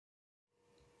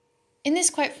In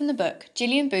this quote from the book,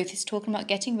 Gillian Booth is talking about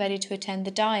getting ready to attend the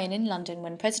die-in in London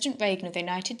when President Reagan of the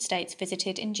United States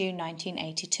visited in June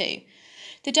 1982.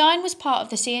 The die-in was part of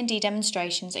the C&D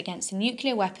demonstrations against the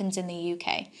nuclear weapons in the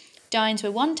UK. Die-ins were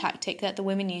one tactic that the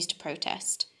women used to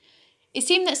protest. It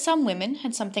seemed that some women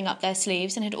had something up their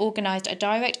sleeves and had organised a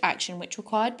direct action which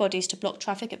required bodies to block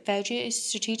traffic at various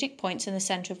strategic points in the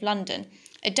centre of London.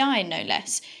 A die-in, no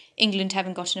less, England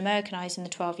having gotten Americanised in the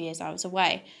 12 years I was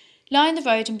away. Lie in the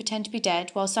road and pretend to be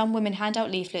dead, while some women hand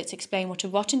out leaflets explaining what a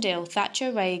rotten deal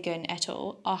Thatcher, Reagan et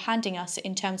al. Are handing us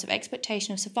in terms of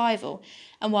expectation of survival,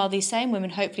 and while these same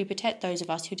women hopefully protect those of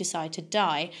us who decide to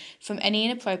die from any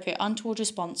inappropriate untoward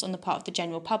response on the part of the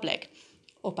general public,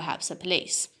 or perhaps the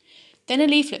police. Then a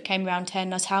leaflet came round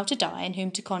telling us how to die and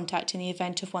whom to contact in the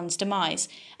event of one's demise,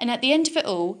 and at the end of it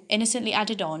all, innocently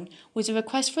added on, was a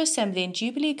request for assembly in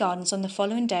Jubilee Gardens on the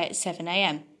following day at 7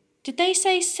 a.m. Did they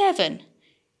say 7?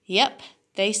 Yep,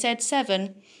 they said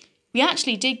 7. We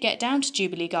actually did get down to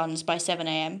Jubilee Gardens by 7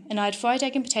 a.m, and I had fried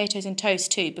egg and potatoes and toast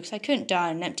too, because I couldn't die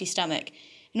on an empty stomach,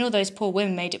 and all those poor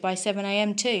women made it by 7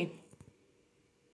 a.m. too.